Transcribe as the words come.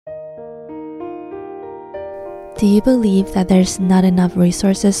Do you believe that there's not enough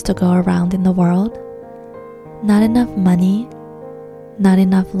resources to go around in the world? Not enough money? Not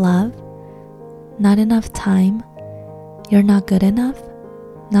enough love? Not enough time? You're not good enough?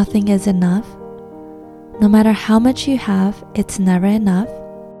 Nothing is enough? No matter how much you have, it's never enough?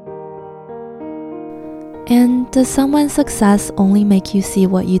 And does someone's success only make you see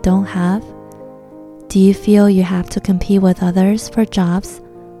what you don't have? Do you feel you have to compete with others for jobs,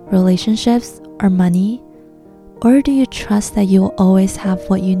 relationships, or money? Or do you trust that you will always have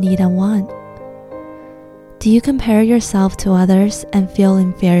what you need and want? Do you compare yourself to others and feel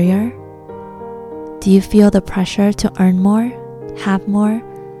inferior? Do you feel the pressure to earn more, have more,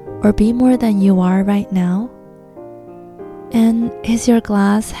 or be more than you are right now? And is your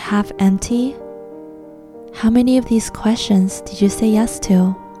glass half empty? How many of these questions did you say yes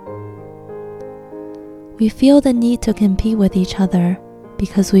to? We feel the need to compete with each other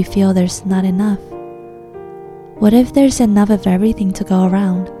because we feel there's not enough. What if there's enough of everything to go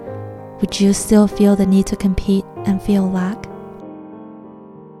around? Would you still feel the need to compete and feel lack?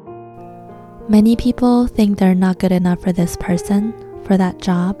 Many people think they're not good enough for this person, for that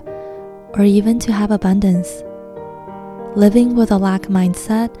job, or even to have abundance. Living with a lack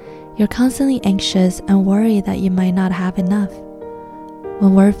mindset, you're constantly anxious and worried that you might not have enough.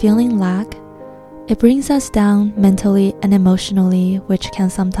 When we're feeling lack, it brings us down mentally and emotionally, which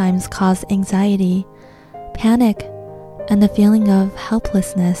can sometimes cause anxiety, panic, and the feeling of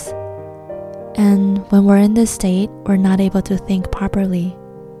helplessness. And when we're in this state, we're not able to think properly.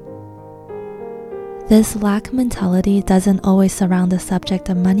 This lack mentality doesn't always surround the subject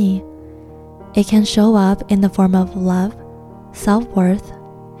of money. It can show up in the form of love, self-worth,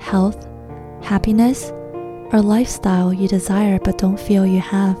 health, happiness, or lifestyle you desire but don't feel you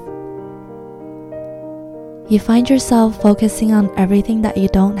have. You find yourself focusing on everything that you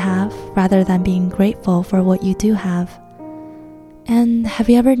don't have rather than being grateful for what you do have. And have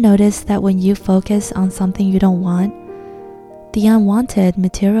you ever noticed that when you focus on something you don't want, the unwanted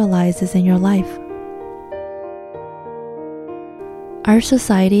materializes in your life? Our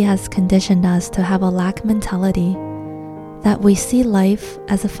society has conditioned us to have a lack mentality, that we see life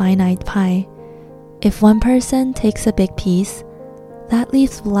as a finite pie. If one person takes a big piece, that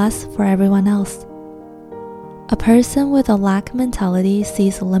leaves less for everyone else. A person with a lack mentality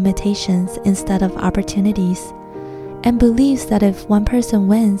sees limitations instead of opportunities, and believes that if one person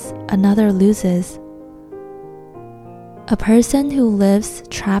wins, another loses. A person who lives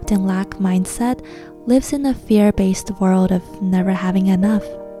trapped in lack mindset lives in a fear-based world of never having enough.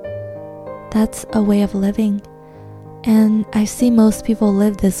 That's a way of living, and I see most people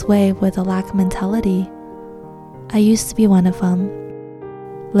live this way with a lack mentality. I used to be one of them,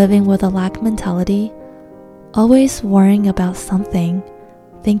 living with a lack mentality, always worrying about something,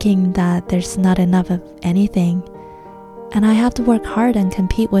 thinking that there's not enough of anything, and I have to work hard and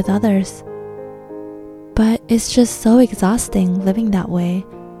compete with others. But it's just so exhausting living that way,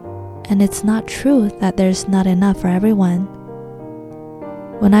 and it's not true that there's not enough for everyone.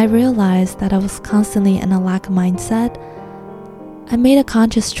 When I realized that I was constantly in a lack mindset, I made a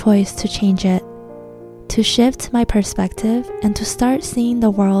conscious choice to change it, to shift my perspective and to start seeing the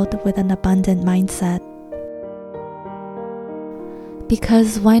world with an abundant mindset.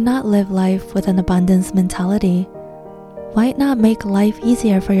 Because why not live life with an abundance mentality? Why not make life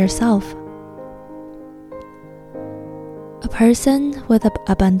easier for yourself? A person with an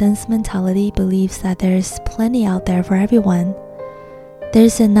abundance mentality believes that there's plenty out there for everyone.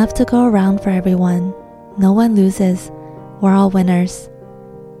 There's enough to go around for everyone. No one loses. We're all winners.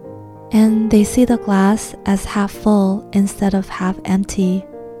 And they see the glass as half full instead of half empty.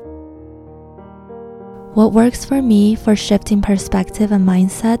 What works for me for shifting perspective and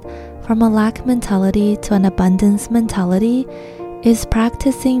mindset from a lack mentality to an abundance mentality is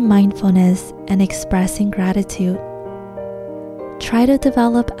practicing mindfulness and expressing gratitude. Try to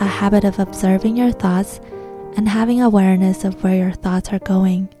develop a habit of observing your thoughts and having awareness of where your thoughts are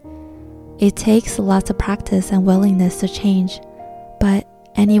going. It takes lots of practice and willingness to change, but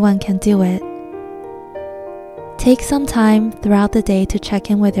anyone can do it. Take some time throughout the day to check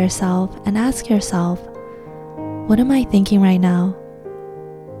in with yourself and ask yourself, what am I thinking right now?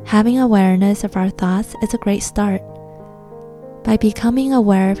 Having awareness of our thoughts is a great start. By becoming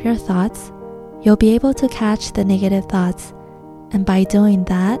aware of your thoughts, you'll be able to catch the negative thoughts, and by doing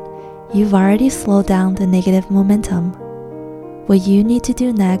that, you've already slowed down the negative momentum. What you need to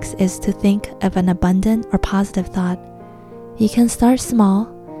do next is to think of an abundant or positive thought. You can start small,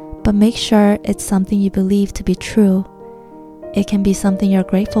 but make sure it's something you believe to be true. It can be something you're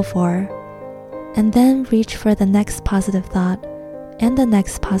grateful for. And then reach for the next positive thought and the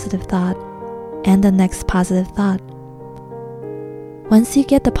next positive thought and the next positive thought. Once you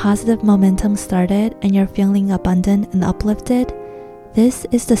get the positive momentum started and you're feeling abundant and uplifted, this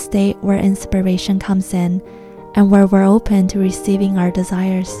is the state where inspiration comes in and where we're open to receiving our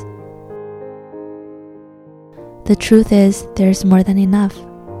desires. The truth is, there's more than enough.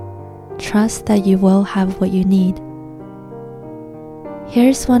 Trust that you will have what you need.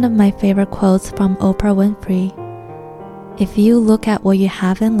 Here's one of my favorite quotes from Oprah Winfrey. If you look at what you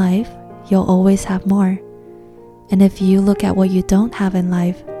have in life, you'll always have more. And if you look at what you don't have in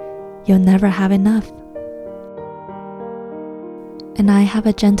life, you'll never have enough. And I have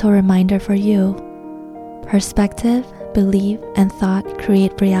a gentle reminder for you. Perspective, belief, and thought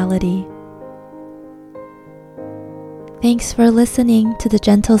create reality. Thanks for listening to the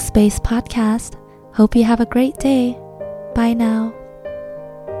Gentle Space podcast. Hope you have a great day. Bye now.